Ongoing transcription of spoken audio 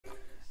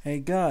Hey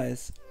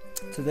guys,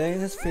 today in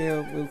this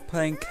video we're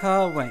playing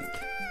Car Rank,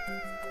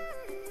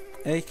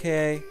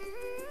 aka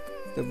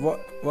the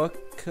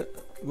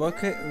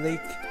Rocket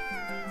League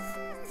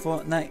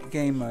Fortnite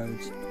game mode.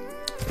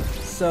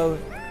 So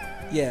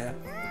yeah,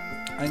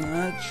 I'm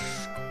gonna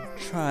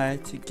try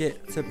to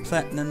get to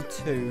Platinum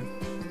 2,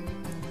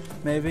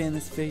 maybe in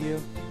this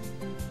video.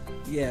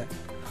 Yeah,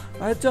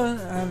 I don't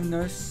have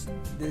no,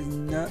 there's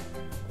no,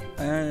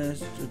 I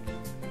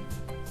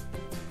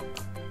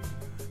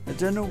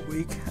don't know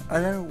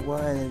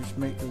why they just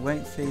make the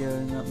rank video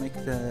and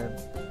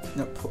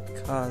not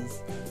put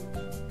cars.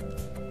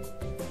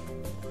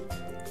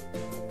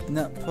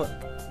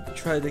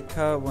 Try the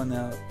car one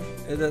out.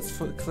 That's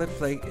for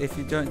clickbait if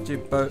you don't do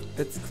both.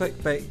 It's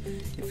clickbait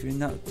if you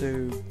not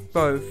do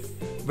both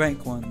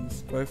rank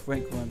ones.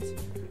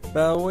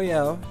 Battle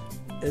Royale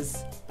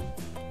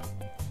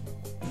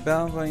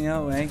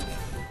rank,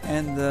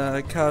 and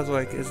the cars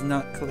rank is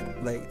not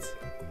clickbait.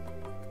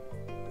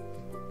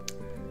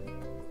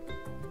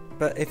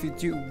 But if you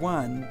do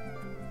one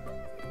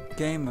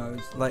game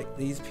modes like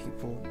these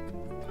people,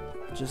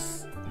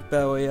 just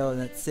Battle Royale and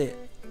that's it.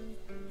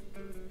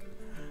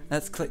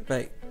 That's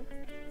clickbait.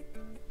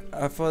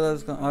 I thought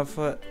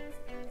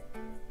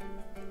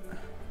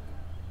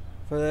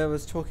they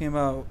was talking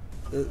about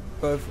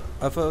both.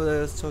 I thought they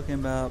was talking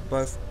about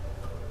both.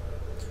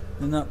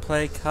 Do not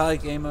play car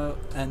game mode,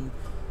 and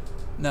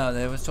no,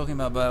 they was talking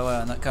about Battle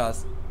Royale, not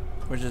cars,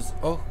 which is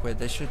awkward.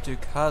 They should do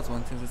cars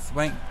one because it's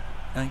ranked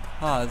and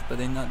cars, but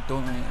they're not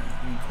doing it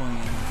and recording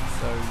it.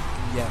 So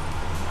yeah,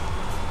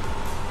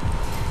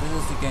 this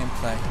is the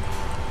gameplay.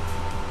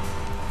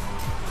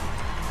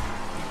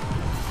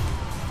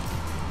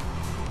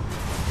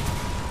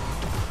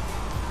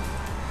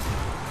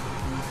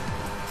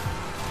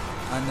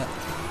 And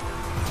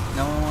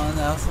no one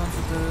else wants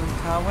to do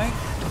car rank?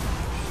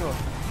 Sure,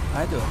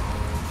 I do it.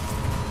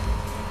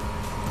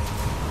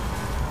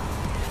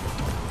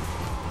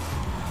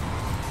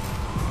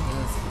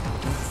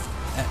 This is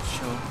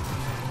actual.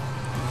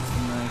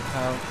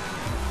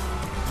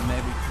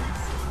 Maybe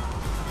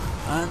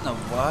I don't know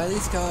why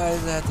these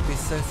guys have to be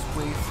so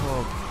sweet for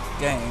a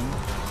game.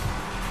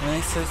 When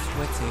they're so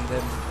sweaty,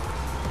 they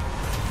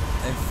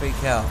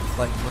freak out.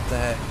 Like, what the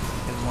heck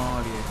is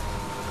wrong with you?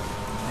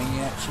 And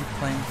you actually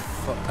playing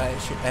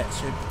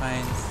actually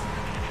playing this.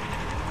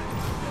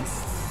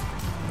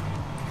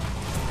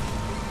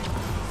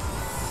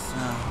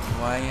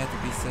 Why you have to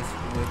be so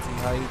sweaty?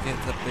 How you get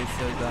to be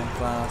so damn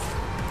fast?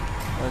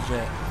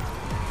 Legit.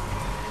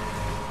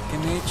 Give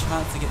me a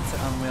chance to get to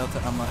Unreal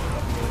to unlock the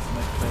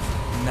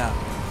No.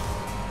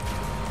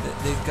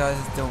 These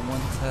guys don't want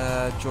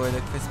to enjoy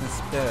the Christmas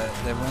spirit.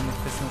 They ruin the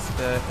Christmas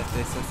spirit if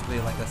they're supposed to be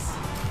like this.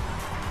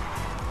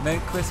 Merry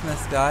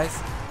Christmas, guys.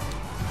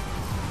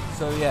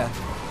 So yeah,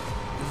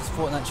 this is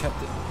Fortnite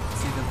Chapter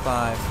Season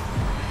 5.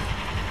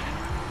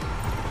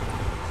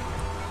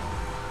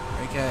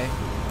 Okay.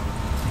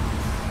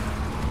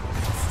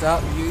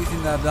 Start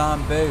using the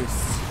alarm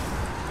boost.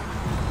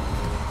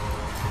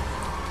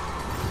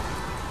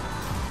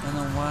 I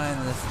don't know why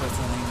this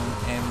wasn't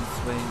even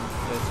sweaty in the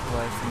first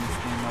place in this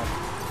game mode.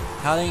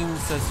 How are they even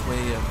so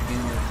sweaty at the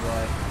beginning of the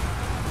life?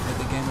 Like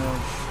the game mode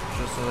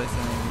just always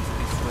needs to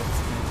be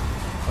sweaty.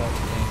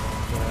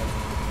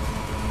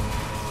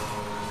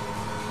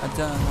 I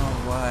don't know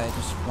why, I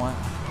just want,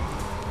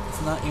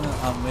 it's not even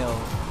Unreal.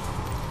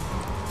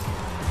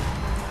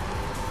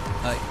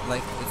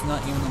 Like it's not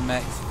even the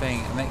max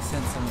thing. It makes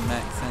sense on the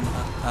max and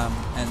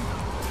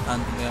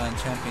Unreal and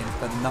Champions,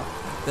 but not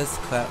this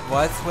crap.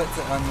 Why sweats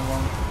it on the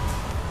one?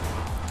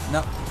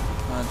 Nope,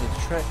 I did the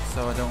trick,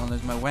 so I don't want to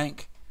lose my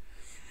rank.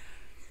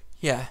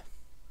 Yeah,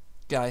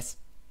 guys,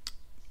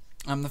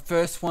 I'm the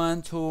first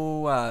one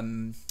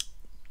to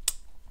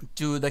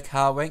do the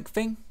car rank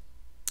thing.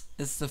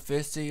 This is the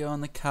first video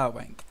on the car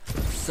rank,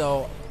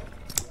 so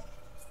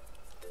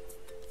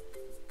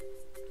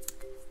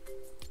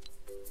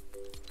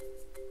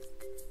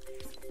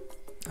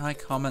I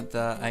comment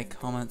to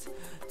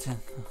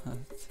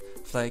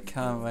play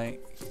car rank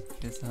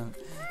because yeah,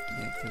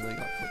 because I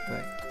got put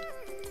back.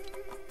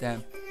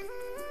 Damn.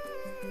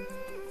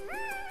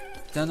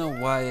 Don't know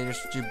why they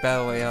just do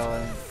Battle Royale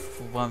and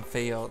for one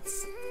field.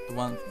 It's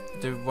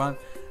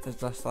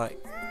just like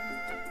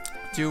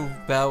do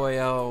Battle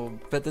Royale,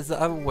 but there's the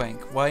other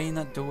rank. Why you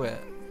not do it?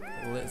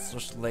 Well, it's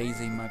just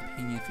lazy in my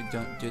opinion if you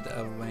don't do the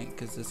other rank,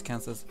 because this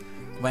counts as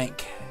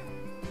rank.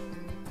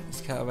 This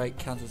kind of rank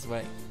counts as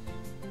rank.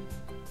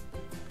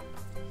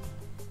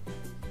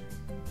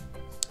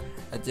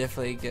 I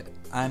definitely get.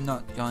 I'm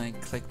not going to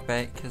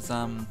clickbait because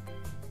I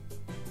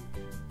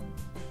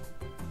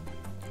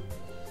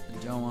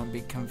don't want to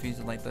be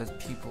confused like those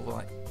people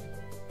like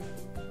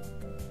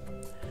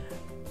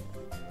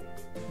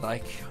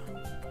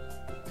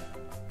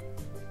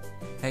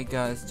hey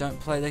guys, don't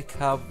play the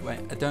car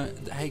rank.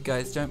 Hey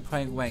guys, don't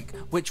play rank.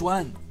 Which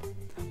one?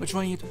 Which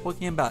one are you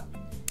talking about?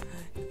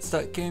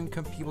 Start getting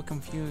people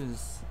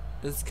confused.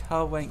 There's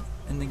car rank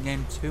in the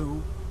game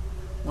too.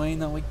 Why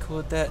not we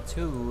called that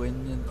too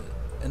in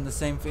the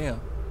same video?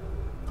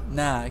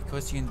 Nah, of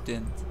course you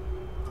didn't.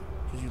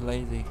 Because you're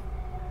lazy.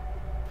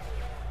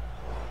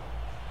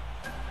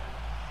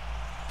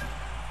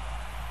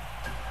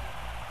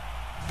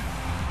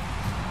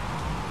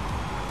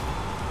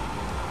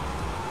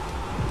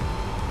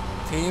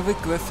 Peter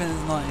Griffin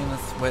is not even a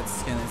sweat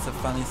skin, it's a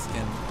funny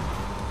skin.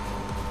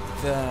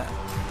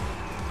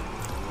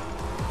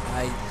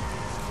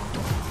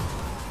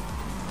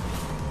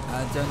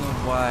 I don't know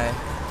why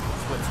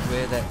Sweat's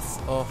wear that's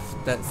off,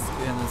 that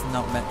skin does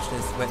not match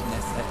their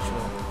sweatness,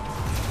 actual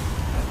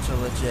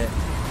legit.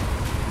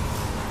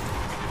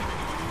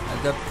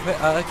 The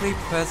ugly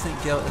present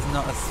girl is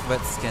not a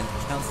sweat skin,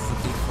 it counts as a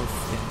default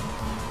skin.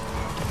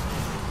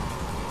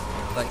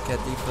 Like a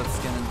default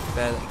skin in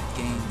bad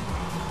game.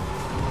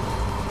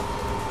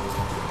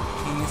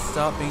 Can you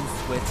stop being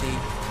sweaty?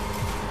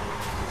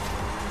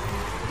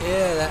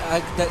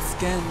 Yeah, that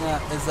skin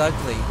is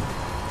ugly.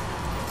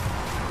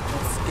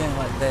 That skin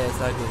like that is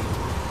ugly.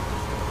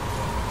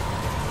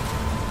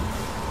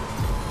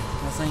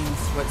 That's not even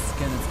sweat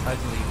skin, it's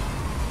ugly.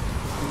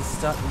 Can you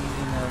stop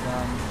using that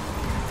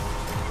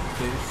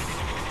boost?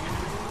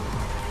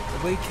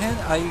 We can.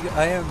 Are you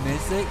a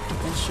music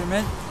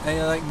instrument? Are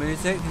you like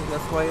music?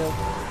 That's why you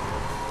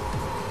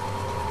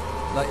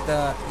like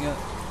the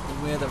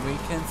wear the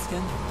weekend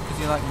skin because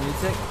you like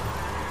music.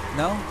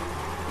 No,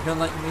 you don't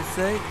like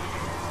music.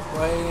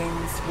 Why are you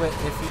even sweat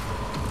if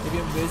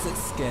you're music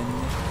skin?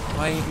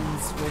 Why are you even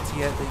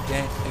sweaty at the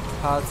game? The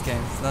cards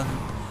game.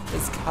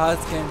 This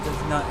cards game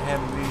does not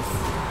have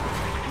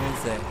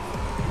music.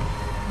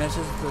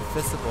 Measures the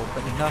visible,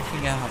 but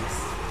nothing else.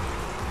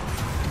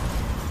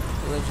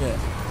 Legit.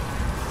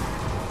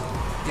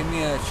 Give me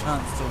a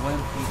chance to win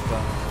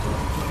people.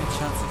 Give me a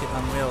chance to get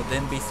Unreal,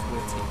 then be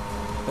sweaty.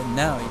 But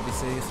now you'd be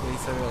seriously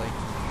so early.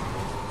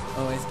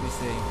 Always be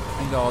C.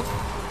 And Gold.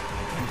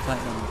 And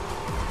Platinum.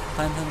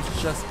 Platinum is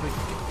just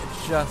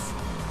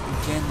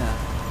beginner.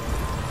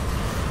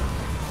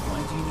 Why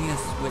do you need to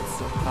sweat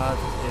so hard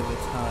every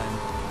time?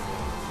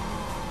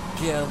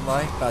 Get a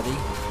life, buddy.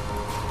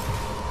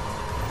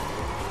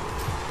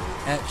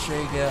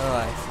 Actually get a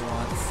life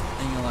once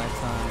in your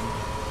lifetime.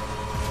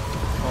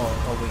 Or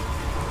a week.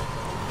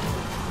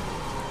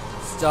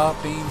 Stop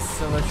being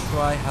so a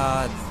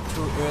try-hard.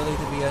 Too early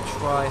to be a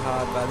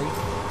try-hard, buddy.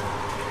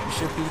 You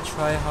should be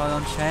try-hard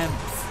on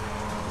champs.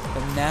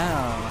 But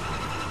now...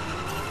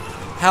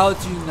 How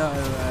do you know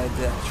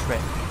that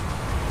trick?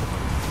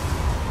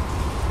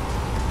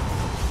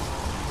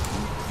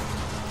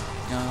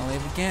 Gonna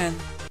leave again.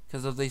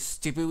 Because of these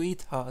stupid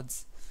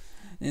retards.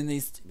 And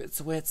these stupid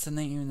sweats and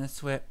they even a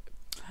sweat.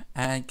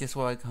 And guess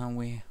what I can't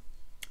wear?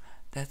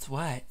 That's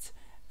right.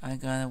 I'm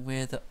gonna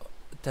wear the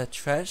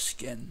trash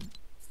skin.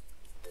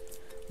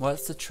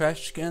 What's the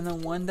trash skin, I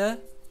wonder?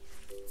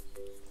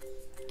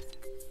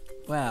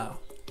 Wow.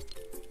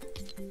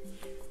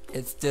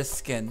 It's this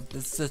skin.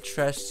 This is the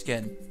trash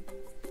skin.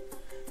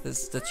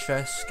 This is the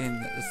trash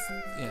skin.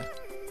 Yeah.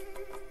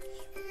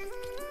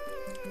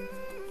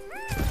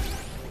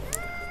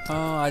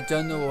 Oh, I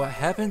don't know what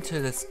happened to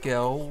this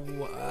girl.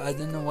 I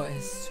don't know what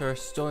is her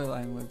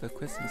storyline with the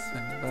Christmas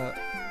thing, but...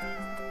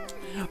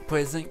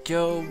 Present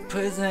girl,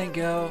 present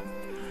girl.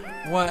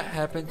 What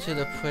happened to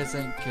the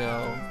present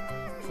girl?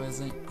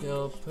 Present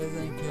girl,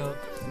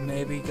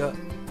 maybe got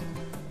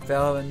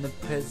fell in the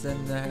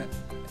prison that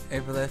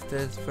ever left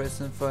his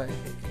prison for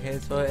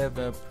his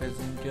forever.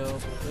 Prison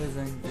girl.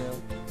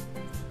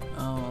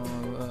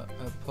 Oh,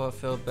 I poor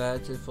feel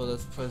bad for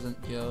this present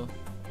girl.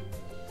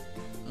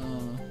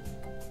 Oh,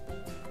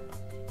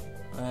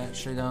 I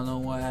actually don't know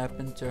what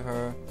happened to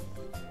her.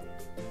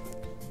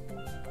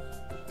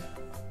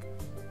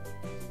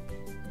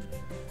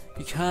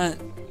 You can't.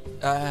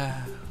 I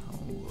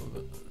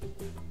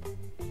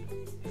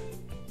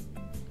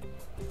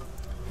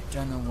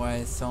don't know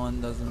why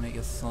someone doesn't make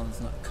a song that's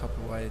not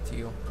copyrighted to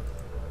you.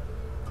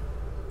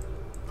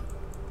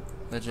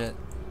 Legit.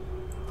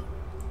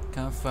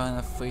 Can't find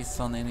a free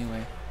song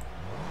anyway.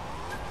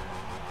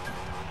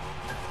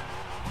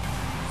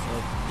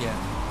 So yeah.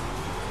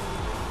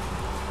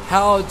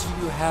 How do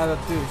you have a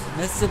boost?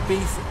 Mr.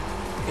 Beast,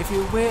 if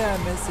you wear a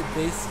Mr.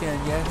 Beast skin,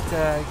 you have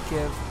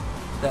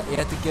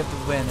to give the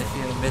win if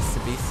you're a Mr.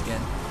 Beast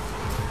skin.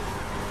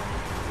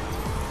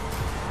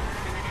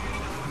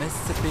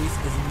 Mr. Beast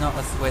is not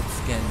a sweat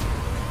skin.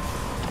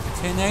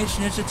 Teenage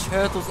Ninja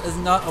Turtles is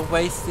not a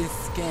wasted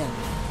skin.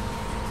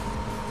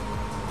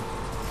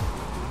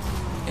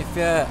 If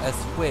you're a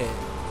sweat.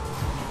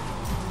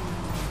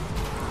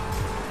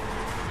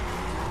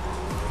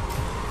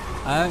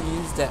 I don't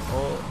use that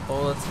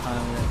all the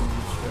time with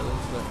Ninja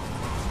Turtles, but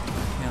I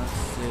can't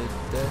do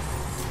this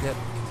step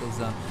because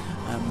I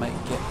might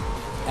get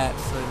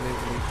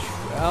absolutely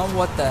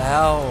what the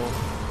hell?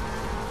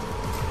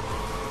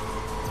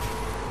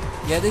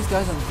 Yeah, these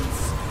guys are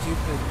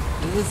stupid.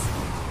 This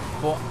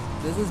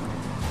is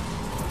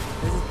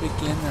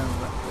beginner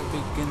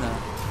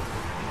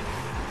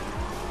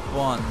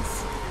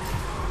blondes.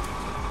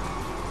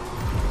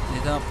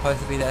 They're not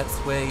supposed to be that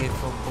swaggy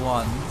for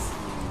blondes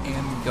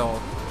and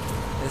gold.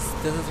 This is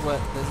the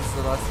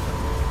last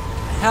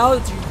one. How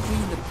did you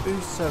clean the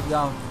boost so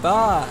damn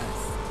fast?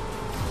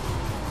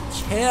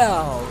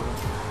 chill.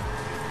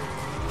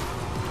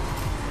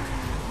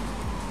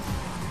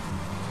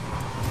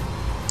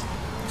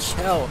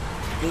 Chill.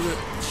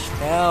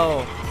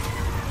 Chill.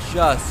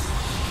 Just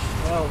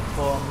chill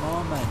for a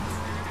moment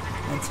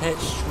and take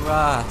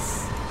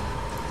stress.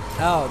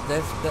 Oh,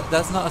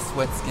 that's not a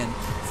sweat skin.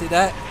 See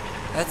that?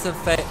 That's a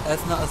fake.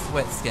 That's not a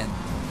sweat skin.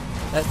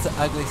 That's an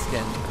ugly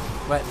skin,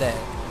 right there.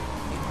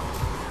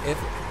 If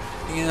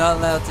you're not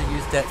allowed to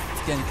use that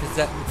skin, because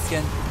that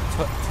skin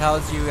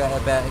tells you you're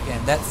about a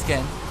game. That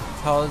skin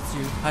tells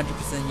you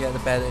 100% you're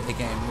about a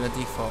game. Your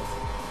default.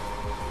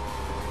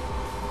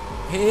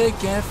 Peter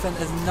Griffin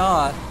is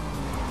not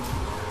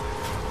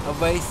a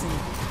racing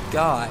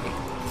guy.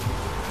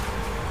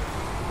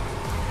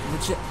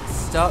 Legit,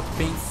 stop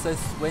being so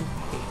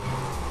swimpy.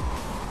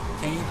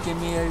 Can you give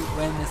me a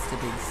win, Mr.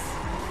 Beast?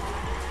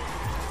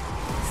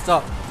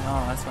 Stop.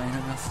 Oh, that's why you're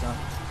not gonna stop.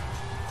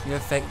 You're a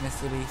fake,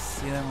 Mr.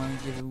 Beast. You don't want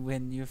to give a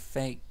win. You're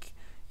fake.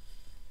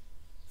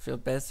 Feel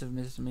better for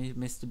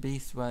Mr.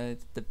 Beast, right?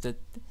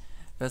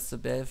 That's the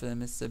better for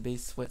Mr.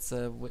 Beast. What's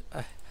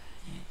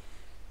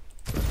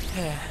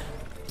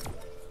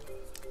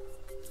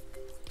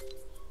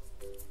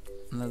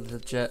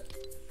legit.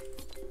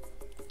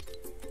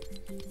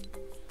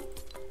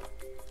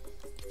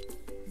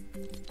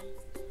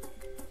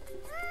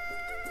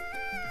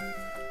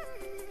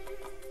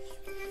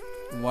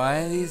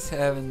 Why are these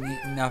having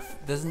enough?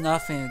 There's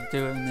nothing to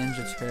do with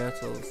Ninja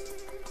Turtles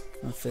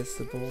on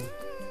Festival.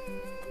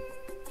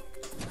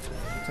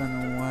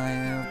 Don't know why.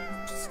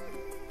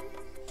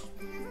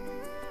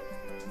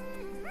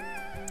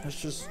 It's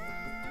just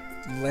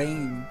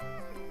lame.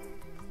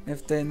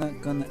 If they're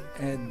not gonna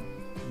add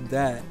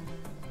that,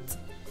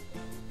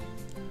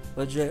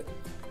 legit.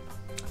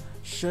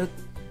 Should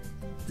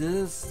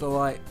this is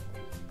like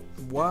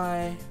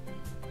why?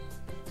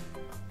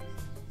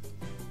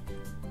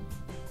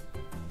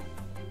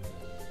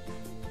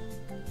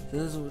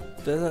 This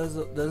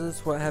is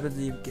what happens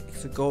if you get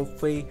to gold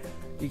free.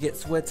 You get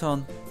sweat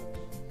on.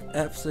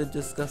 Absolutely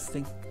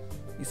disgusting.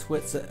 You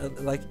sweat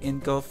like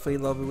in gold free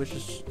lobby, which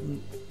is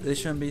they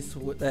shouldn't be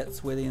that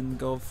sweaty in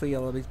gold free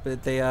lobbies,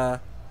 but they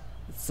are.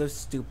 It's so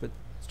stupid.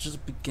 It's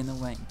just beginner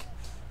rank.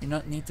 You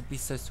don't need to be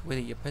so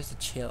sweaty. You're supposed to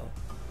chill.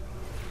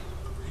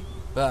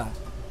 But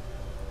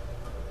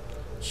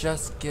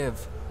just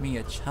give me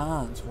a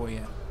chance,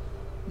 warrior.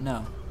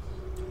 No,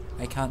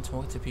 I can't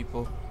talk to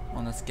people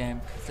on this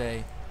game because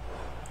they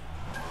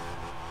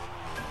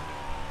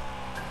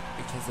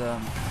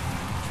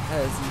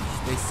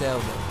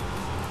sailed it.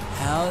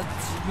 How do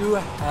you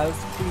have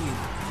speed?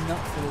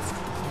 Not for this.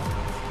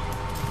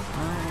 I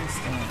don't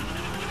understand.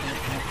 I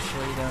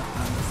actually don't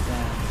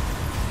understand.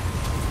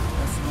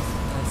 Let's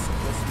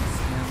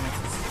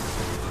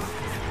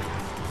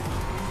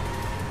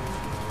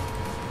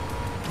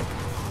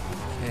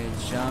okay,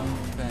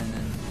 jump and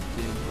then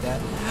do that.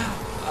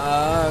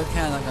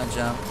 Okay, I'm not gonna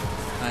jump.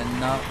 I'm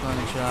not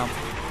gonna jump.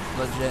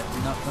 Legit,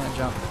 not gonna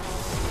jump.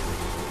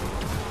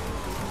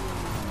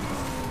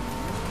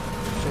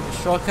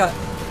 Shortcut.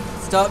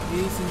 Stop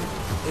using.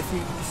 If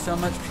so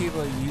much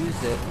people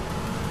use it,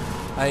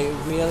 I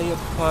really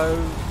oppose.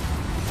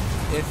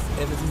 If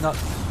it's not.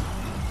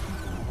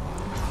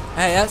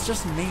 Hey, that's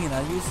just mean.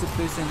 I used the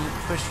boost and you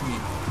push me.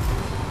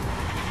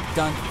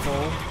 Done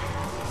for.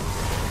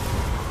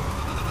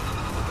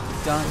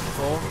 Done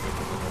for.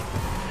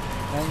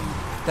 And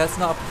that's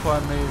not a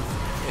pro move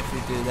if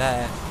you do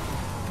that.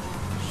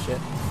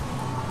 Shit.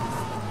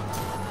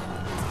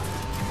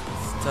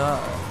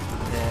 Stop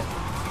that.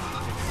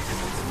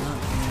 It's not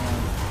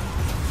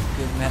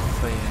good map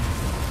for you.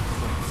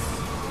 It's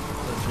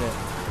legit.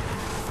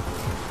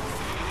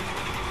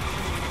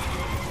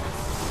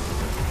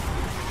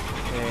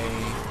 Okay.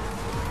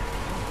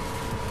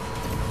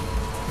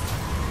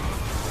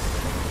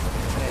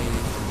 Okay,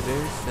 use the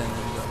boost and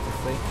then you got the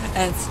free.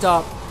 And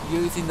stop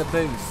using the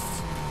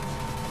boost.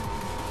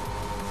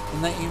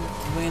 And let you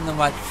win the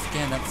right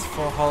skin, that's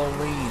for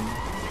Halloween.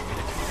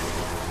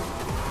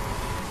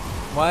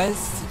 Why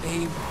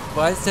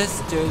is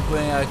this dude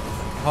wearing a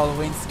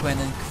Halloween skin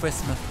in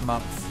Christmas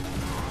month?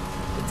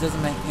 It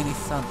doesn't make any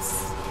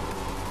sense.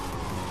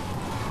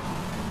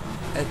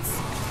 It's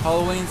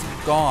Halloween's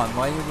gone,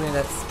 why are you wearing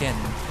that skin?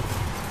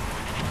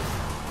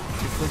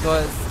 You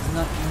forgot it's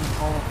not in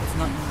it's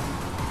not in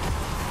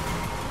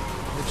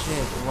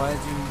legit, why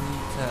do you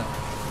need to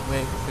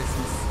wear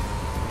Christmas?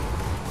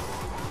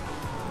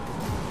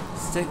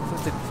 Stick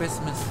with the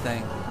Christmas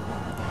thing.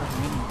 What do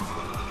you mean?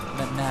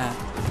 But nah.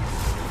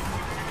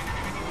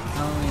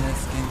 Halloween is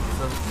skin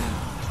so good.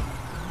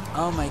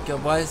 Oh my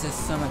god, why is there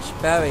so much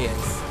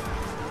barriers?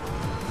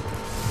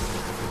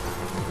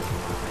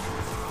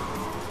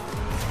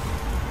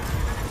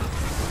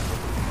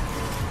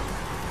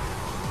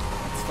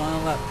 It's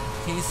final lap.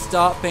 Can you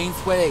stop being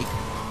sweaty?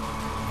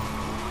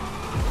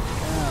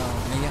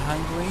 Oh, are you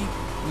hungry?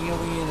 When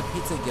you're the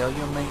pizza girl,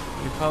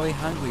 you're probably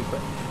hungry,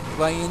 but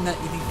why are you not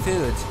eating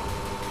food?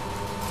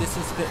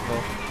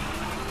 Disrespectful.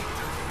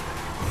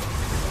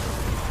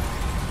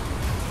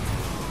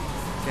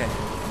 Okay.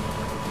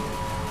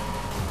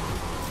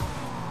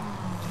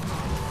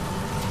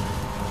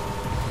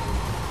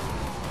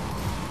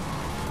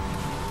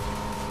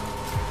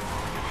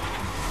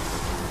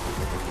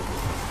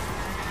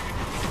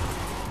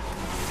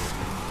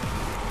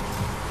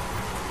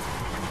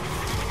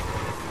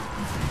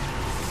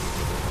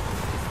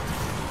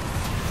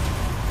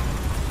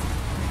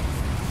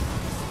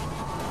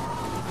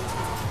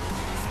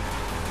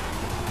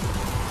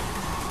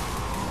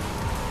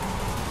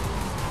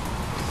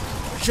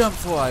 Jump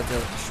forward,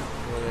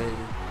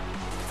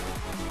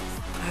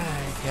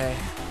 okay.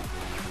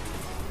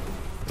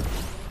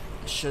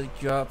 Should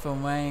go up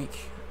and rank.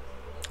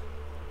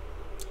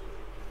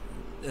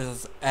 This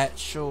is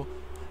actual,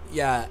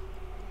 yeah.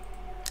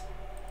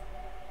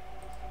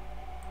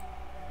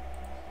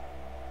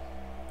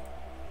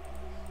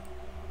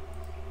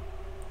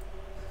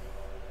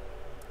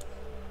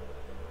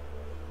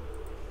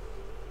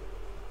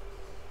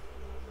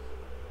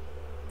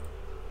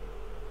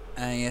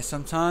 And yeah,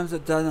 sometimes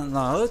it doesn't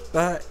load,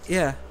 but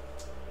yeah.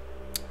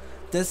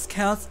 This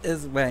counts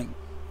as rank.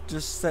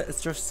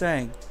 It's just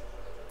saying.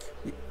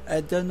 I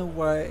don't know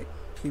why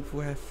people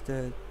have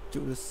to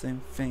do the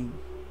same thing.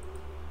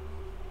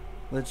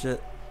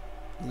 Legit.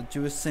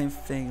 Do the same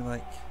thing,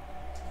 like.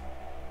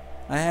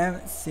 I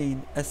haven't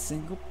seen a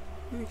single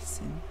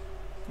person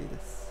do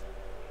this.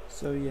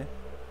 So yeah.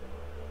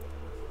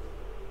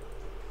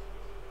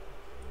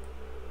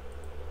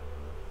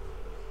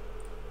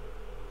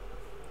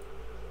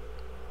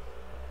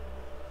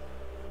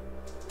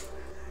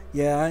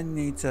 Yeah, I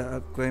need to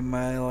upgrade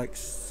my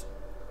likes.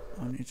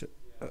 I need to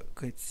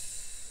upgrade.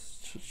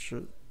 This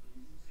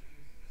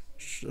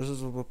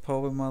is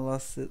probably my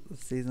last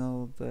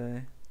seasonal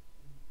day.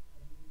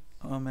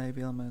 Or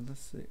maybe I might,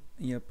 let's see.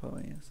 Yeah,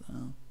 probably is.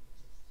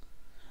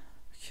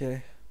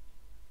 Okay.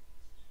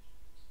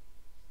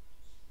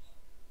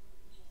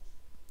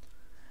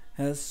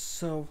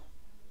 So.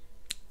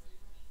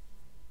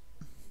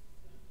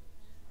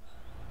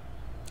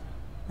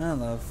 I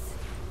love.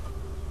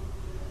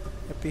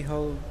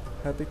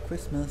 Happy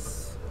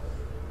Christmas.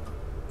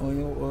 Or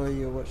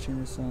you're watching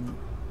this on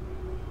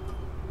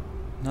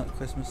not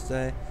Christmas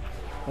Day.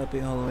 Happy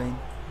Halloween.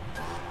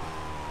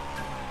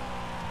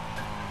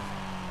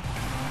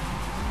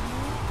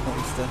 Or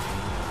Easter.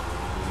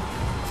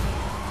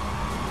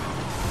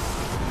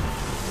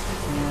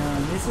 Yeah,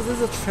 this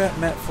is a trap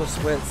map for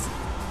Swiss.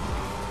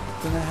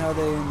 Don't know how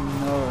they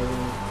know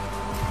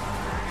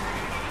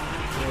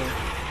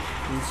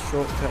these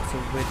shortcuts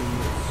already.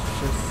 It's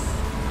just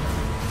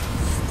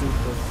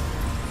stupid.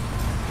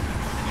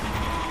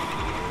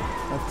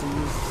 I have to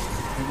use.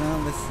 I'm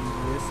gonna listen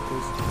to this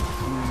because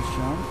I'm gonna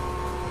jump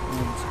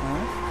and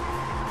turn.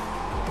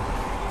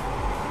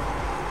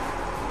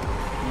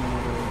 And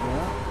there we go.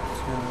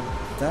 Turn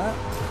like that.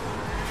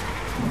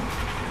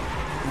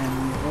 And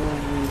you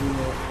already.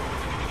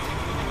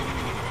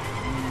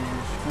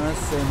 I'm gonna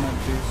say my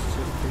boost to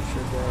the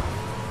picture that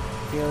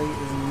Haley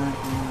is not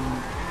even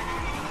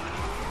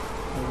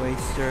a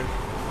waster.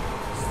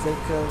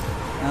 Sticker.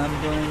 I'm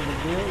going the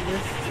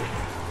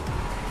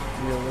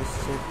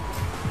realistic.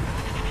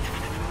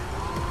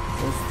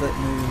 Let's let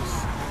moves.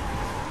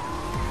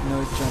 No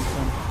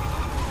jumping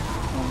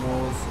on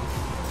walls.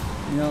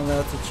 You're not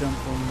allowed to jump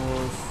on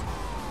walls.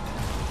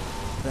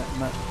 That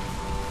much.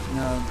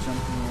 No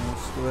jumping on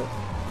walls. Do it.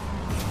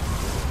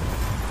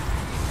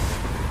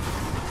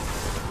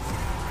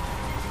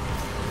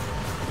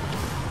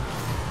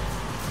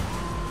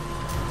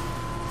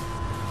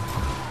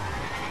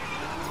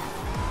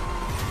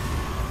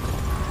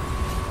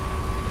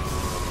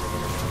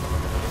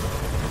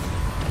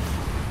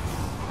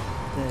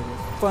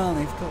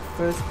 Finally, we've got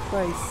first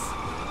place.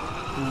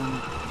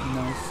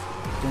 Nice.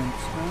 Then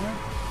turn.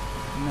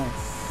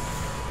 Nice.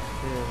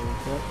 There we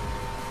go.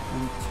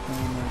 And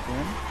turn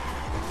again.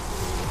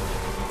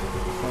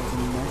 That was a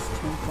nice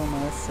turn for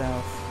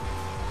myself.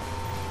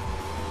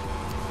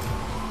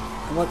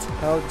 What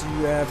hell do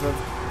you have of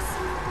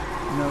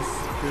no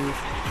speed?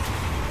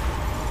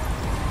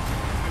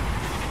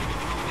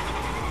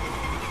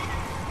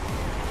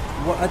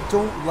 What I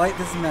don't like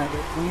this map,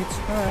 when you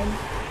turn,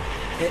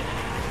 it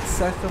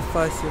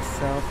sacrifice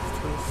yourself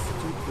to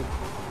stupid.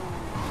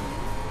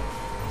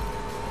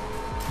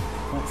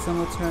 Like some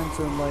returns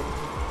are like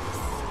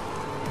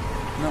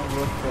not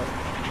worth it.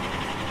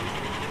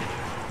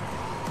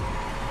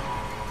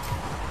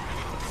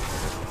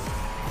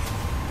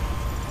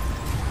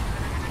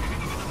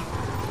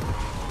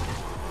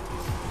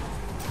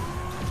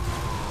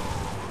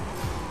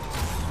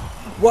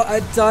 What I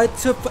died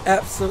to for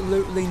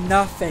absolutely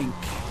nothing.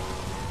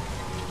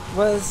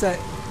 What is that?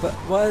 But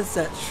what is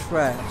that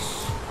trash?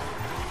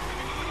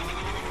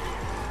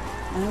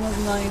 I was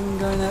not even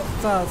going that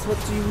fast. What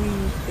do you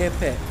mean,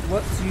 epic?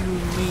 What do you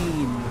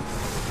mean?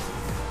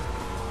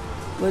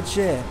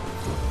 Legit.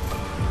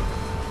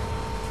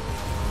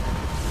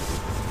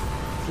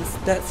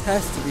 That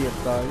has to be a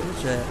bug,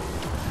 legit.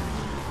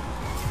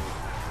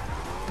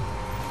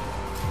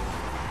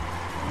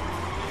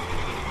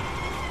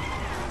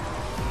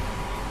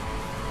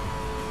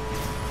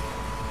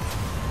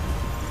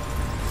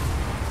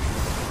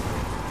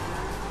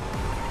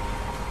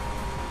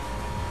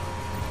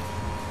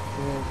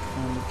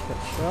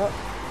 Catch up.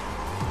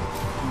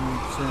 And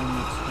turn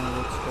the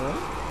turn.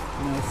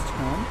 Nice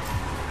turn.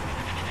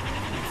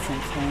 And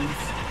sometimes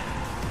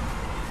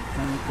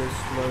kind of go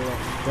slow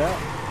like that.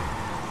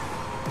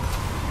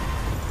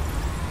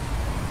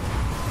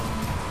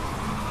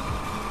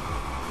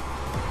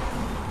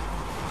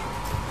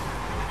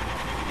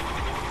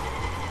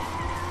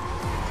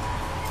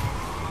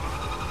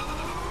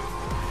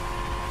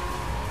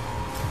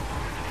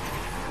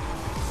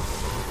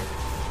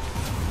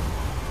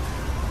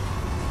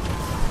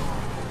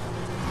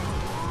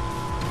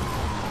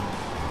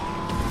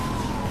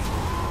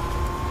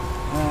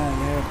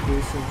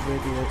 this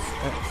already, it's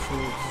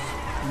absolute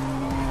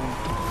no.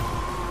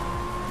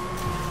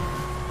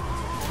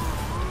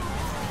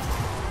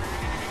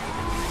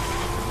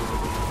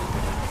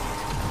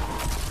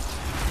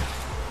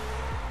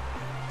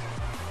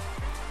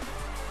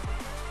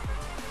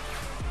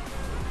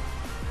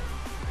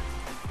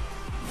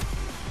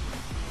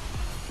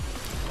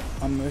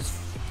 Almost,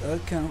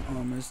 okay, I'm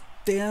almost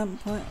there.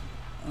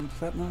 I'm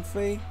platinum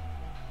 3.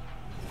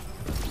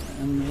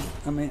 And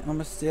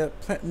almost there,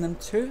 platinum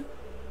 2.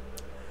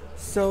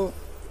 So,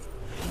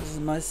 this is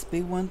my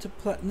speed 1 to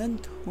platinum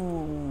 2.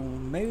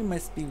 Maybe my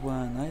speed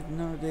 1, I have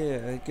no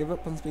idea. I give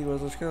up on speed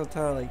 1, let's go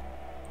entirely.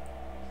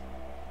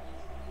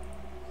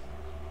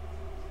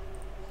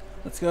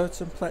 Let's go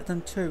to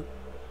platinum 2.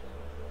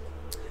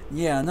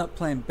 Yeah, I'm not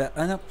playing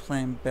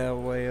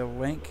Battle Royale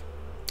rank.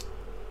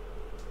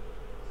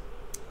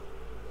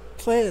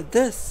 Play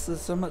this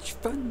is so much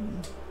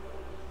fun.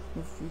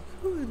 If we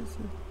could.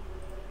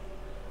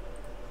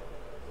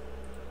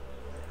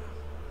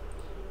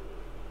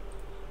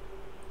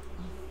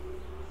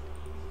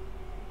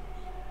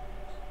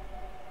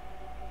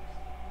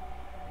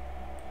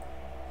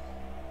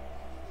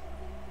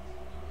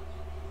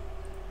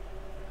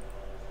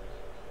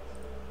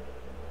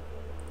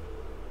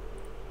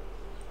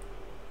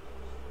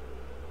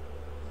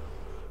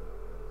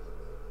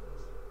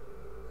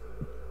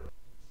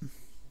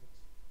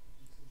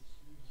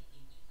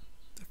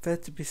 Fair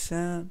to be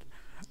sad.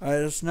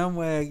 There's no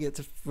way I get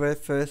to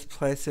first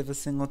place every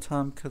single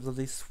time because of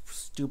these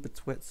stupid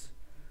twits.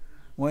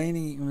 Why do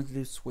you even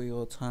do sweet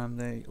all the time?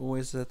 They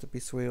always have to be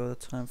sweet all the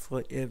time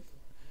for it.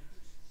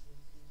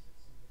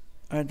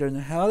 I don't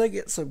know how they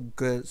get so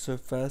good so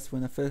fast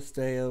when the first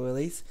day of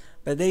release,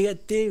 but they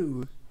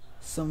do.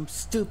 Some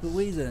stupid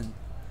reason.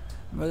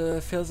 But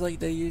it feels like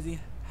they're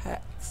using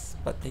hacks,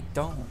 but they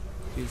don't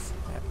use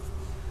hacks.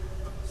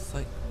 It's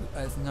like, it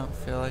does not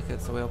feel like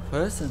it's a real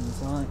person.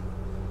 It's like,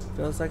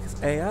 feels like it's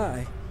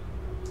AI,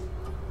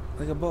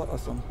 like a bot or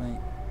something.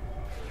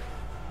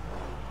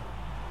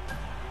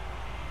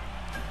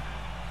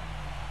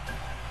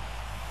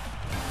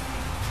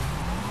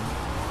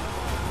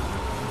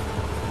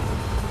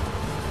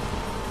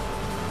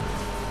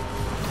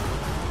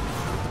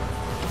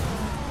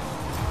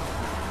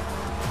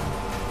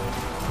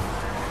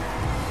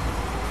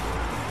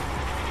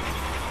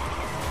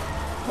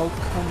 Oh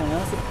come on,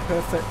 that's a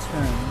perfect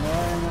turn.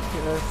 Why not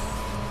get us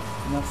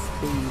enough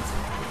speed?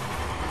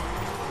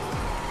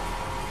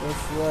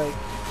 It's like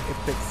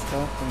epic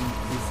stuff in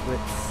these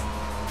whips.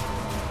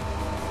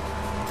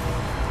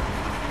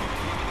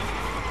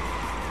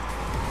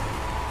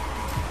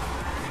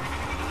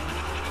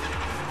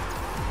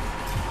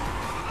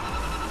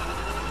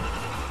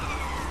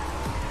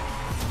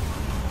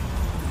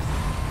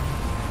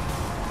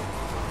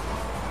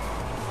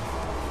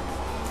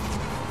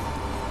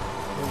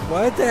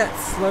 Why'd that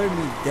slow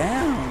me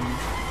down?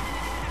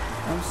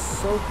 I'm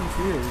so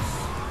confused.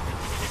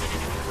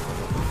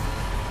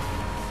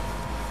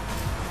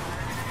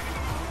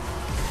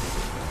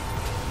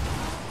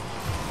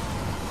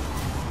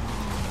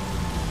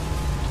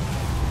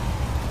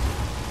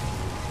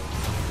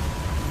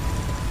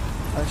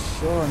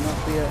 Sure, not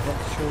be an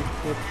actual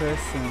good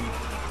person.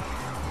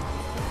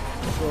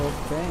 Sure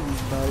thing,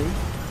 buddy.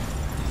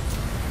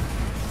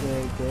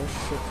 There you go,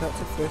 shortcut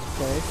to first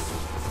place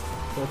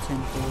for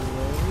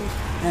temporary.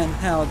 And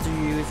how do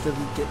you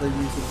get the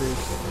user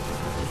boost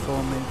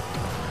before me?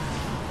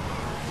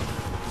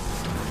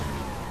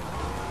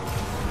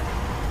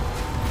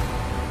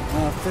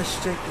 Fish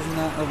stick is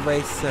not a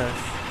racer.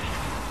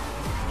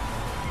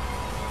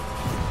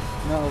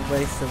 Not a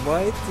racer.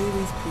 Why do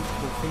these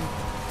people think?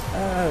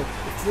 Oh,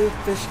 it's a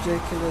fish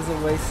stick is a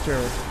waster.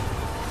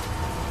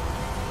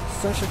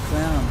 Such a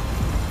clown.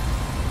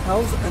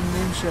 How's a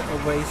ninja a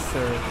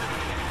waster?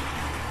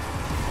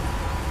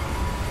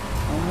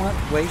 I want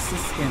waster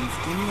skins.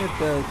 Give me a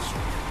badge.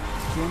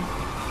 Jim,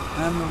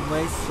 I'm a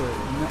waster.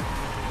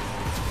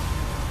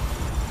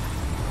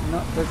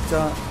 Not the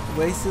dark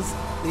races.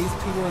 These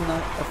people are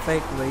not a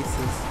fake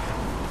races.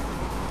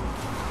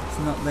 It's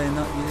not. They're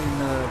not using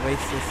the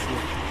races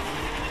yet.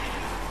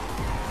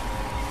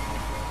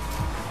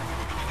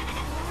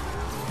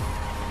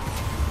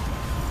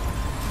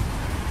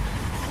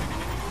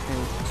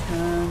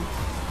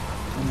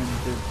 And then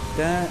do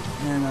that,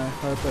 and I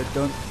hope I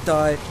don't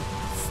die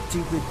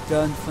stupid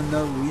gun for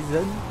no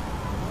reason.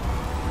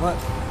 What?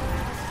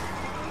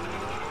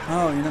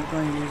 Oh, you're not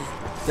going to use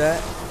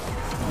that?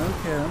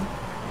 Okay.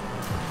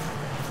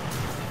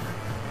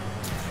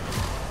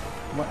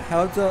 What?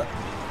 How do?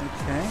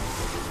 Okay.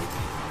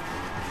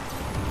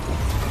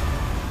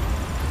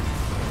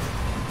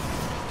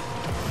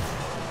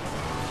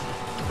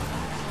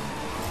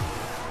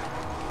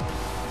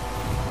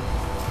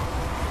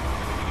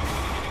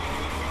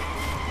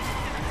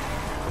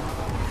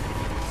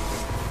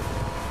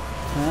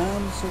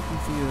 I'm so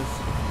confused.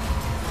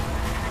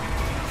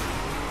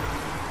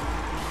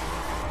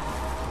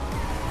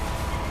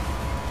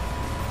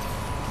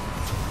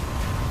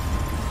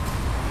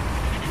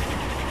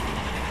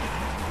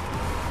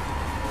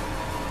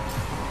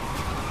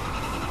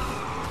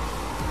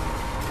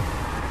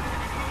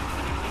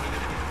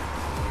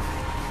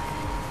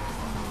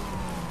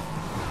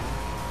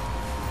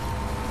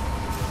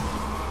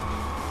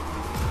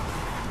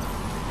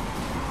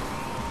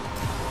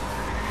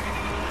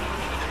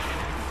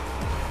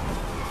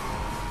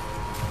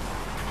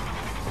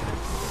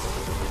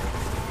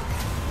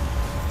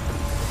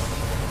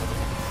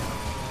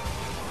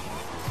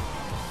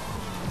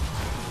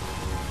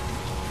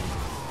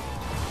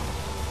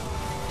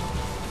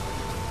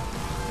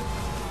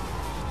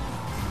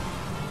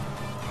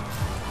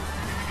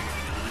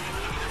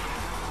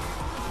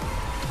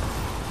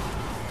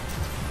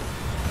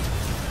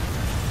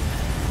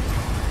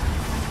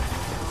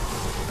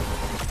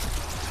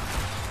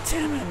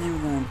 Damn, I knew we were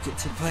gonna get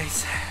to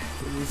place.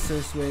 It was so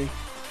sway.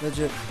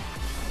 Legit.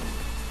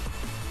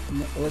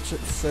 Legit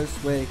so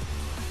sway.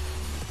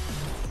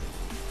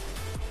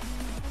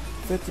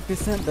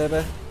 50%,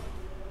 baby.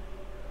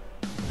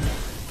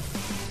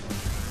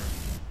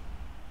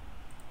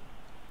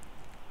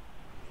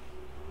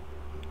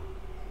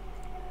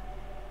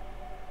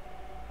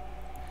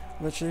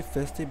 Literally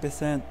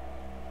 50%.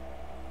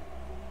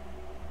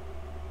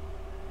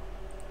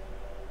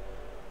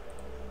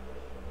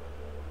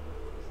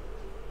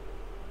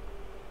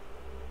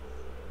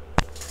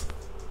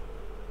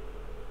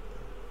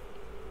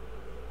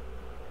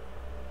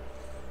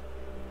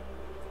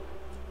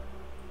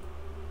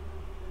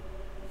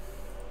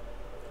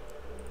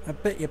 I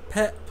bet your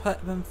pet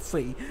platinum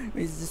free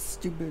is this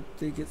stupid.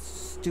 They get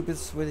stupid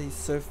sweaty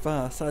so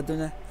fast. I don't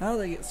know how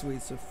they get sweaty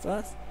so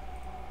fast.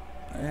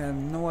 I have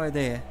no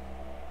idea.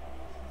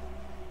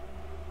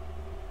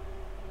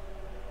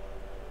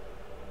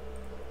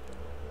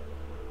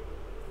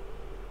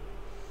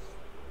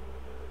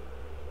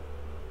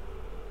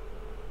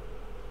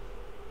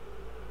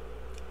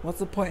 What's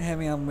the point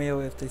having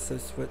Unreal if they so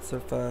sweat so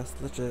fast?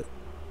 Legit.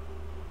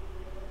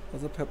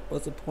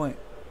 What's the point?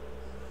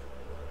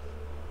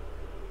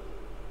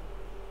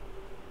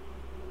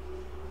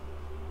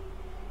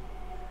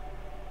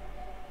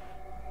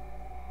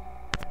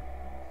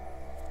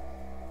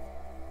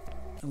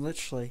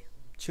 Literally,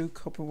 2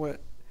 copyright,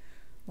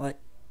 like,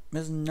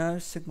 there's no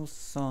single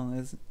song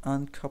is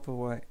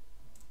uncopyright,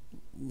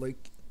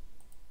 like,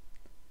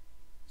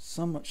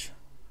 so much,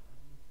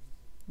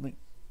 like,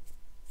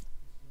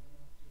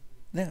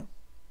 yeah.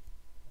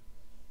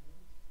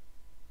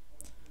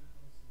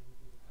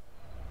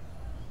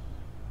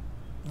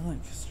 Like,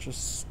 it's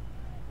just,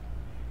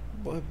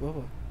 why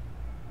bother?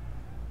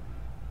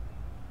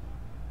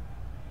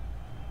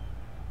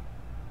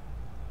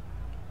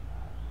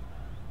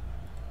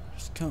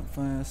 Can't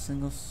find a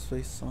single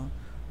space song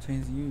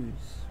change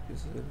use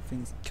because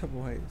everything's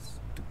copyright is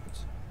stupid.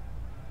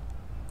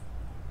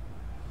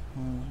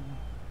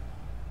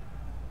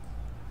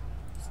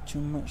 It's too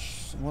much.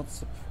 What's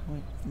the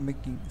point of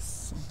making this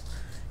song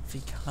if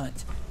you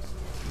can't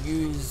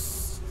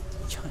use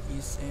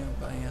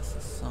anybody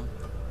else's song?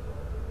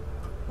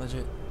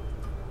 Legit.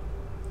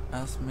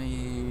 Ask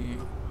me.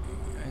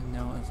 I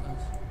know it's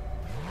us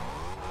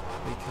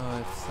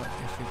because.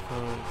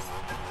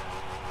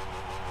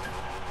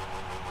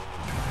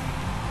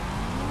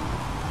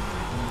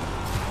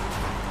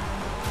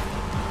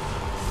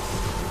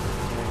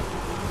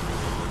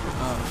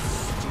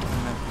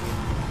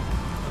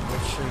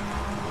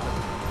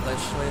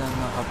 Literally I'm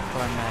not up for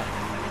that.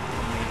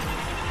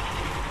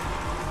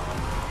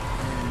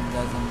 And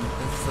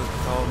this is a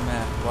cold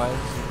map. Why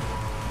is it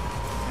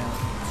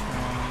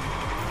turn?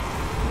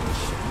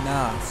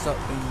 Nah, stop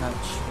being that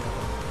chill.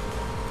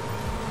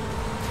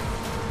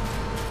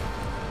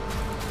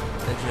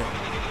 Legit.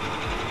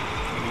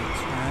 You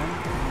turn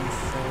and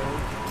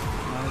save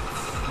my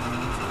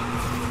turns and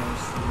using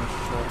mostly a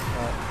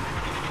shortcut.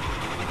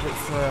 If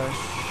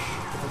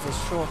it's a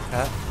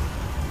shortcut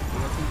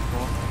you're looking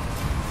for,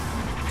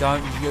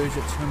 don't use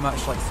it too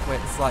much like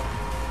sweats. Like,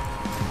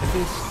 if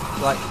it's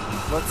like,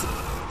 what's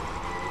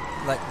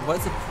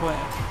the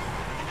point?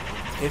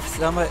 If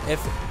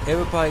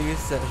everybody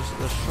uses it as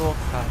a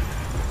shortcut,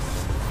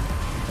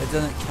 it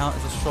doesn't count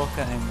as a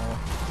shortcut anymore.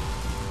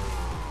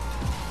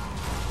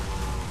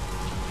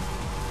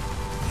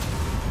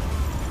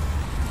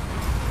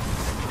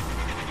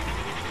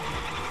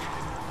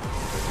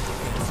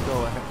 Okay, let's go.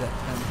 I hope that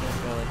comes back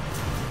early.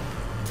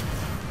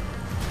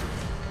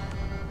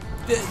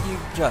 Did you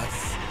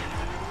just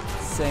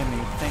say me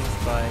thanks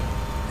by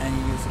any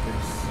user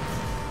boost?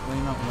 Will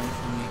you not wait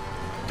for me?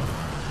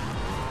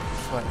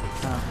 That's right, you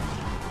can't.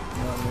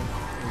 You're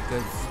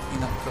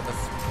not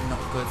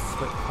good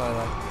Switch player.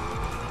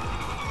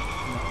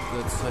 You're not a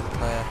good Switch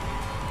player.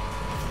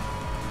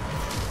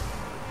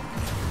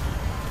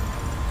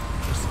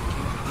 Just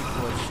give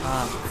people a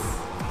chance.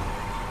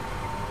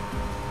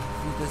 If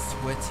you're this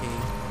witty,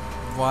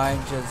 why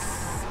just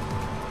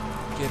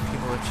give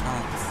people a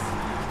chance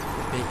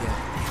to beat it?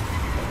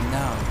 But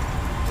no.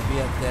 Be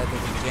up there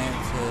with the game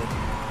to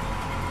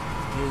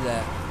do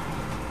that.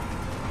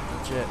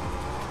 Legit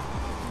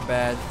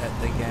bad at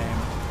the game.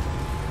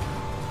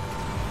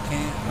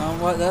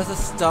 What? That's a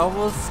Star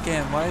Wars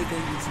skin. Why are they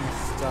using a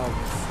Star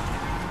Wars?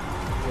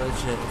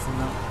 Legit, it's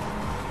not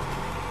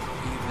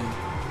even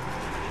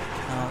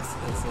counts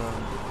as a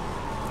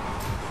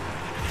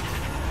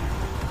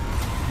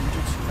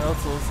Ninja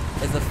Turtles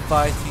is a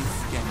fighting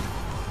skin.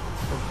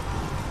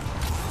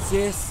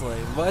 Seriously,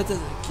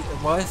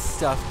 why is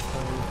stuff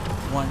kill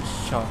one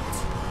shot?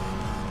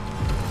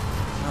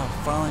 No,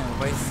 finally I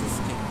waste this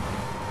game.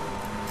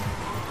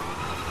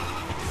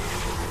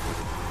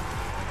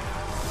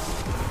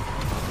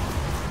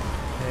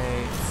 Okay,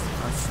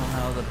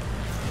 somehow the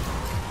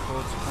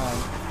cold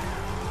time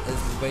is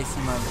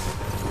wasting my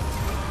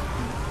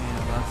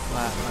last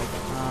lap like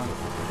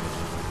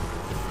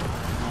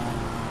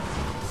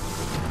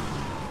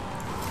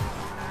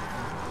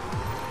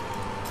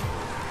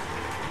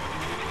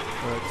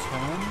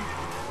turn.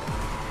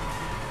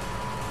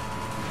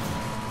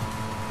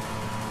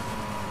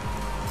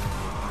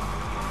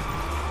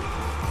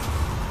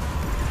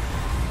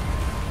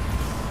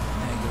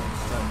 There you go,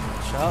 start to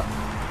catch up.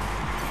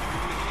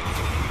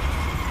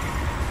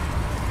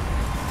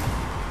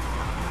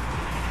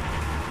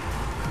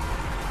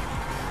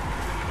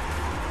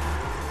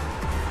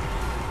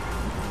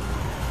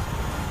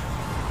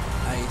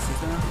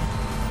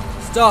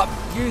 Stop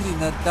using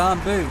that damn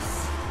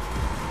boost.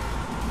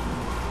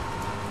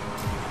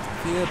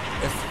 Feel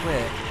a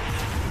sweat.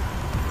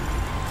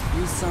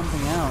 Use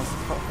something else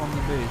apart from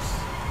the boost.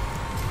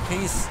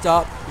 Can you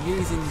stop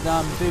using the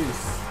damn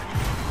boost?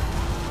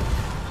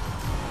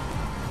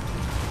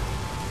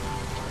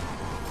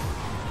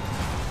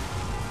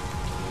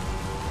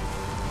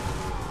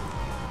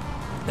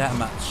 That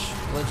much.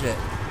 Legit.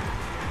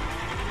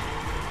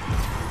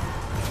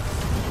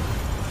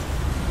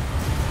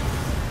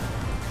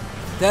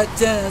 That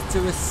didn't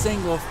do a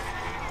single.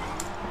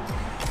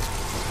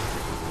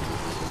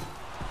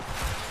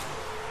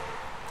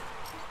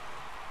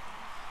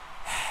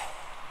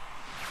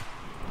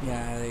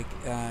 Yeah,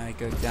 I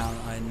go down.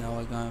 I know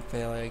I'm gonna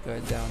fail. I go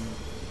down.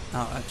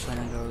 Oh, actually,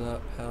 I go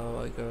up. Hell,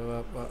 I go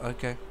up. Well,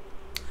 okay.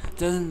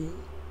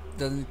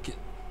 Doesn't get.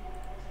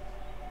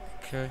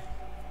 Okay.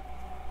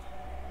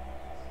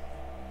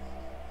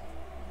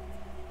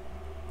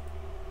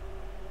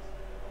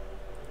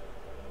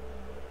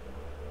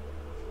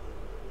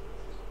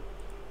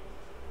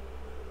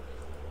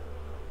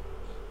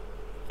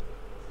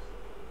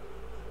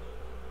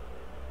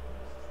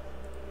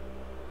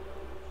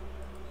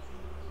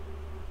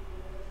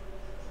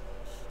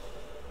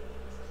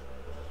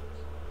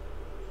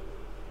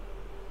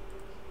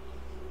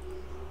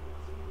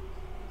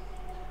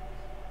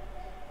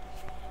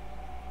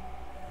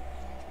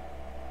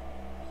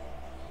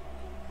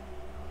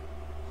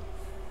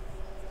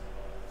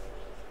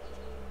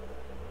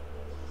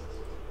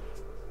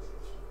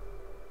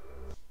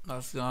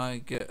 Let's go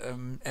get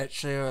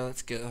actually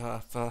let's get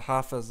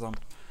half of them,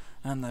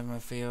 and then I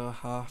feel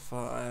half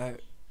I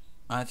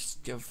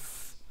just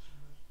give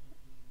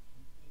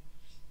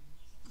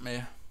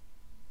yeah.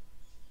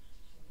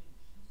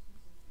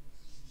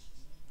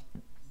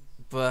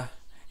 But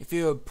if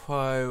you're a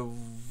pro,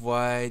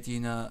 why do you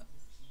not?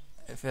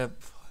 If you're a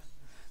pro,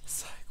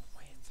 it's like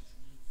weird.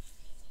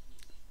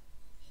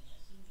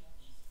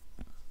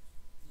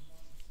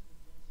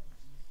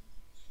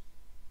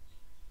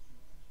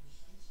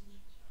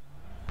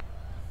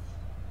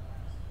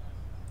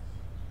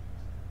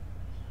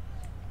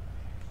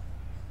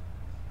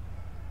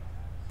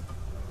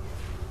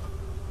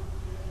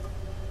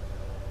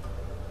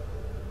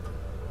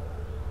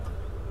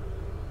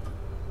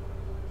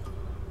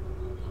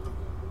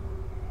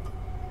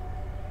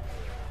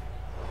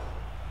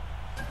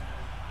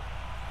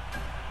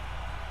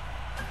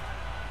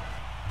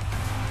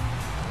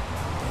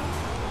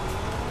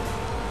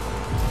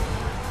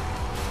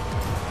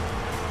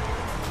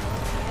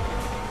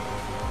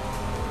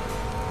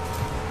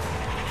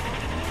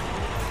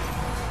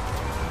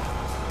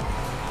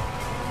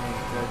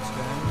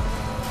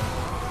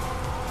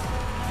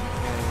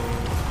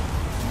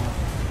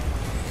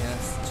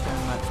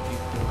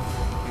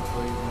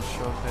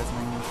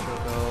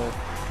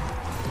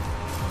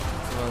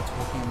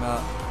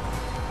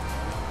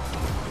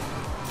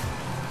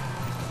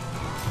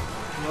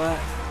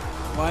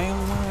 Why am I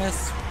wearing a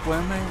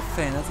swimming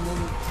thing?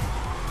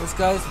 This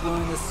guy's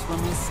wearing a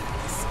swimming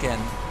skin.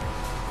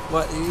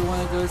 What, you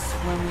wanna go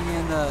swimming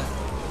in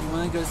you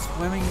wanna go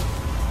swimming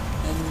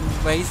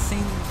and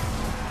racing?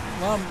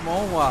 One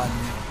more one.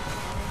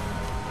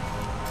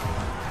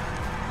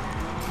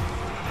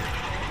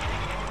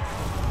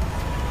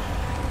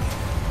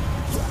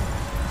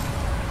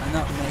 I'm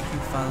not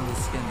making fun of the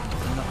skin.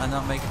 I'm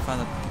not making fun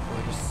of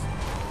people, just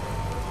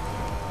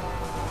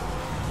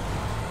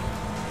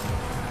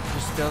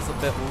feels a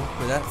bit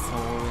awkward, that's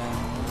all.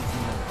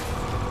 Using it.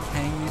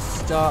 Can you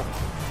stop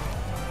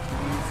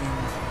using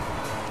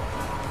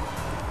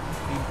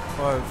being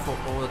pro for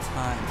all the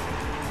time?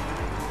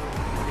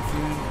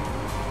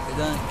 It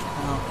doesn't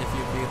count if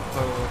you be a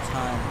pro all the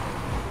time.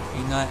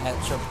 You're not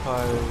extra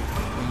pro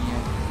when you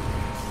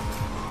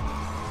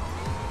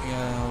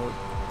know,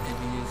 if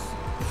you use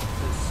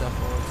this stuff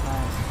all the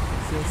time.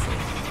 Seriously.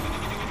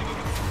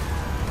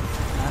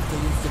 I have to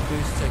use the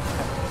booster.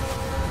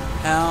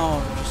 How?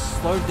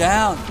 Just slow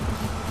down.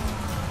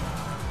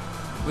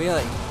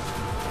 Really?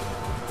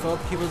 Four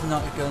people's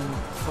not good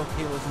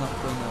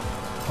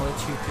enough. Only 2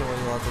 people are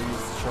allowed to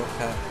use the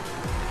shortcut.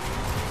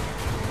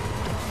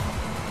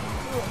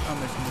 I'm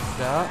just gonna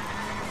start.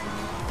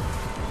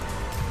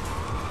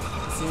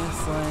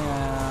 Seriously,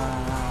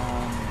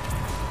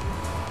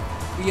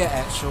 yeah,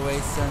 actually,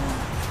 so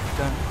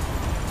don't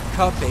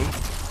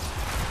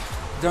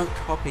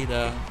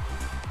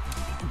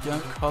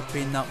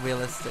copy not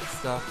realistic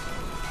stuff.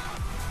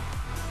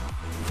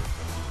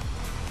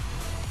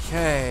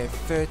 Okay,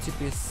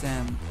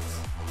 30%,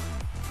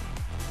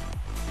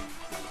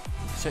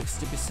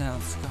 60%,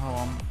 let's go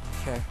on.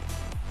 Okay.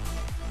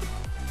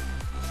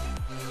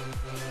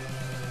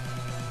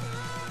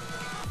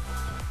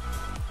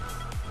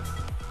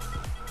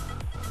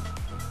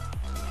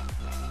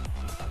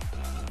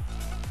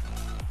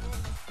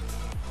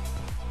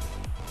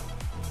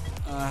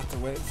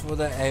 wait for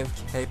the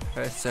AFK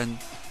person.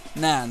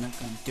 Nah, I'm not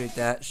gonna do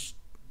that.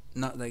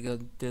 Not they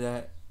gonna do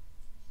that.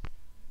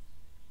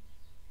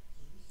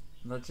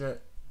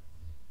 Legit.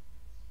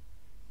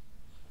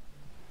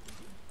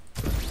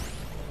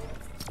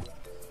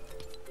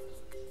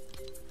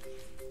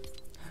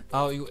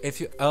 Oh,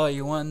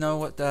 you wanna know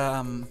what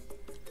the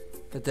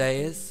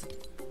day is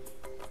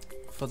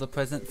for the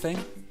present thing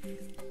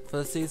for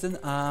the season?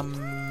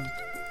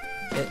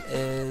 It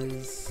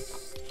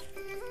is.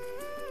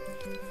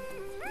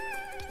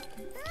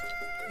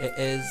 It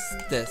is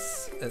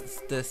this. It's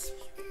this.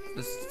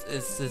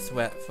 This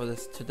web for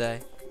this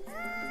today.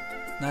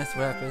 Nice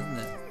web, isn't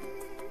it?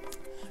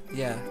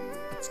 Yeah,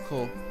 it's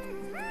cool.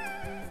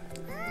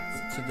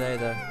 It's today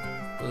though,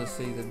 for the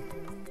season.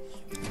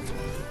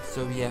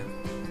 So yeah.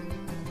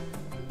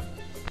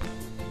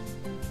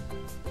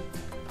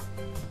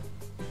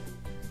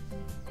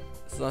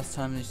 It's the last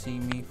time you see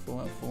me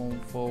for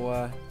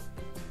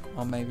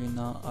or maybe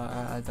not.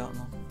 I don't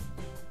know.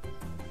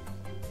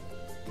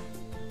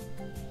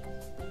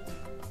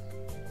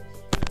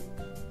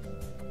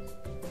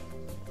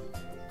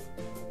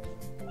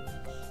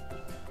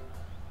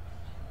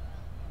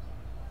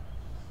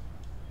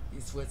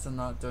 These Wits are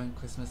not doing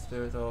Christmas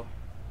spirit or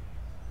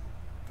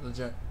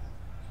legit.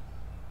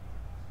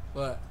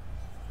 What?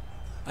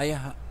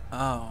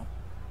 Oh.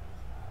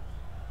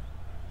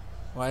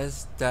 Why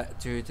is that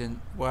dude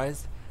in? Why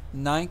is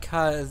 9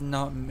 is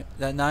not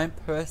the 9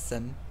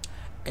 person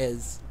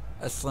is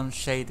a Slim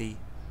Shady?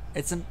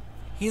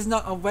 He's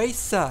not a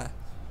racer.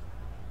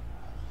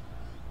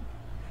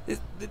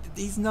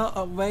 He's not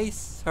a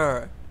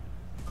racer.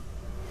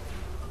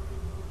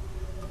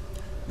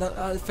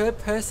 The third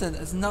person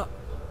is not.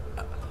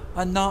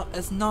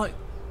 It's not.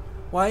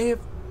 Why?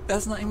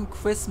 That's not even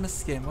Christmas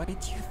skin. Why do you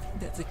think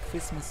that's a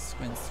Christmas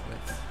skin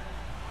switch?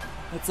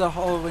 It's a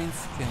Halloween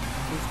skin.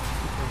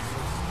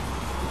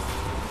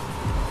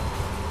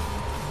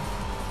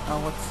 Oh,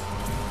 what's...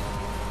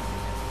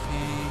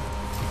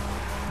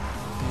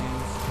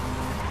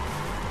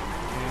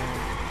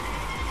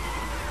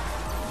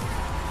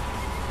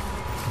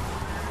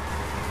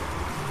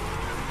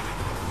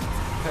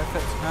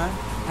 Perfect time,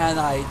 and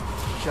I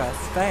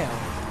just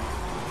failed.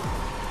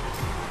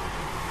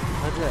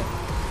 Legit.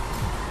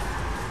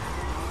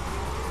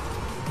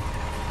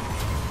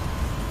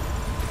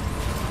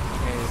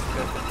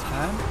 Perfect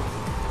time.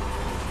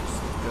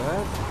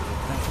 Good.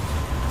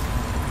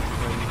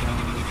 Where you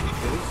don't need to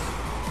boost.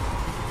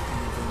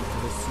 And you don't do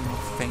a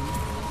single thing.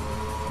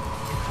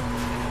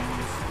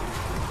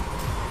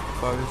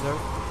 Bozo.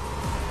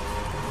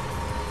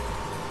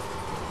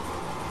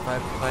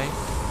 5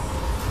 place.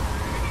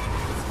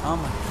 Oh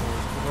my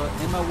god,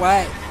 in my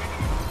way!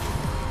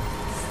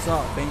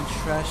 Stop being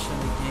trash in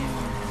the game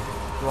and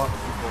block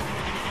people.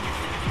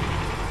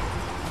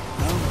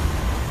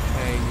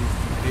 Okay, use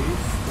the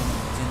boost.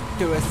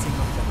 Do a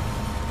single thing.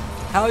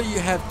 How do you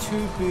have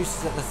 2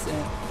 boosts at the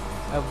same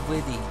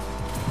ability?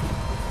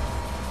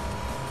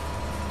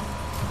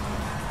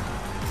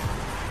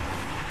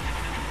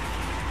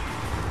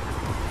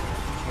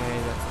 Okay,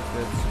 that's a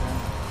good turn.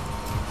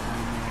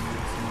 And then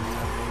it's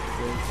another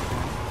good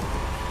turn.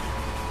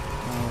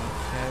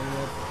 Okay,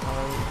 that's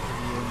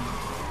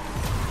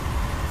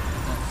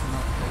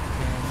not the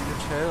game. Ninja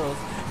Turtles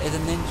is a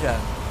ninja.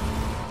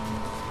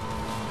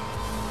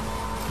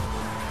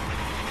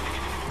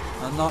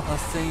 I'm not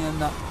seeing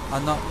enough.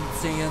 I'm not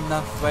seeing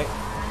enough races.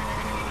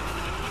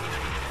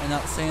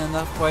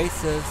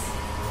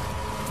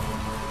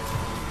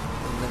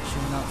 I'm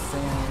literally not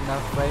seeing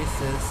enough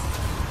races.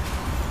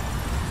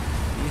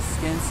 These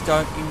skins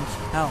don't even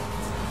count.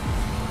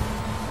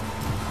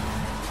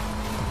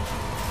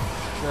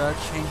 Should I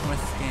change my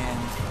skin?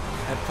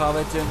 I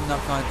probably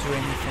not gonna do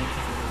anything.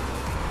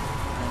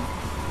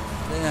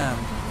 Damn.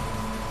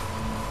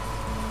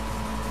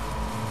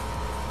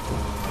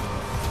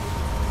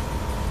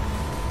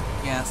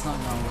 Yeah, it's not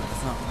gonna work.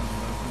 It's not gonna work.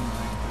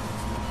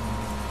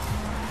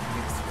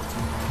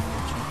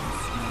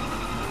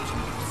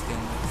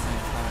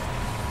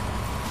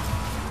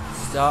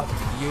 Stop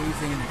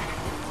using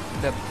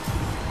the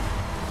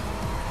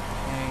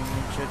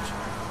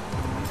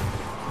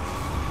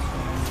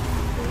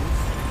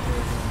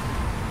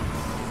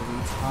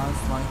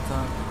like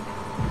that.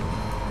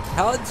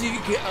 How do you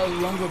get a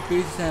longer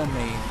boost than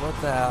me? What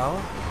the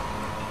hell?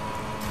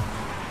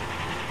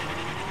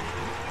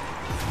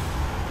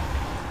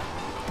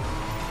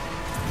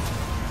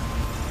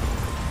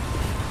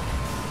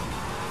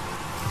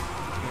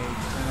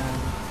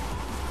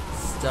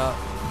 Stop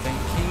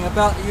thinking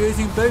about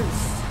using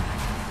boost.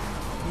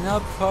 You're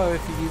not a pro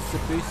if you use the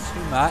boost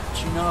too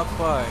much. You're not a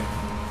pro.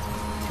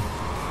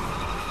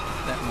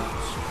 That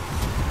much.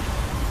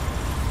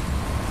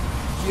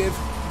 Give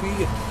me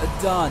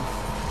a done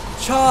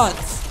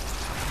chance.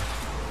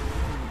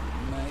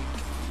 Mike,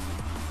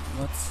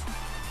 what?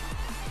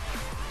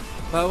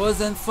 But I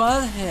was in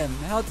front of him.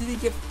 How did he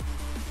get?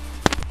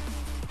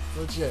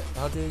 Legit.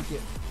 How did he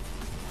get in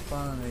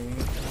front of me?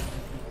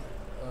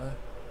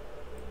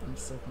 I'm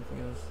so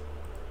confused.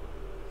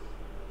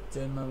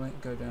 Did my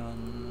rank go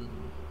down?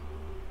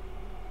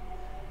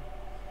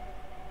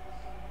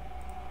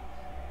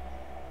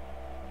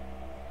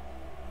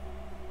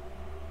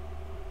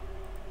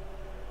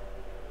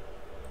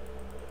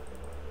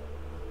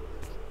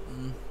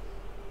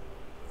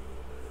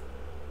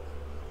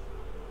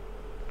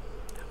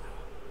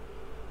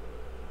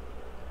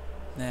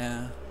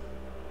 Nah.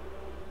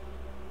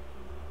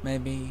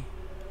 Maybe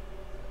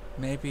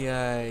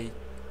I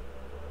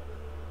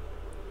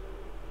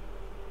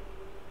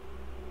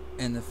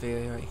end the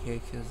video right here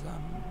because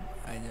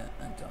I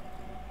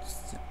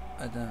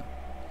don't.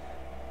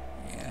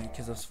 Yeah,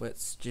 because of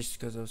sweats, just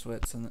because of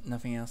sweats and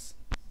nothing else.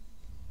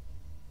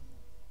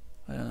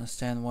 I don't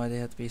understand why they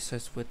have to be so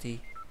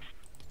sweaty.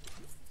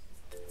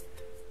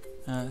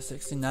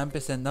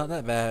 69%, not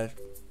that bad.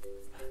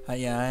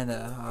 Yeah, and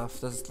a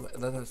half.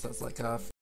 That's like half.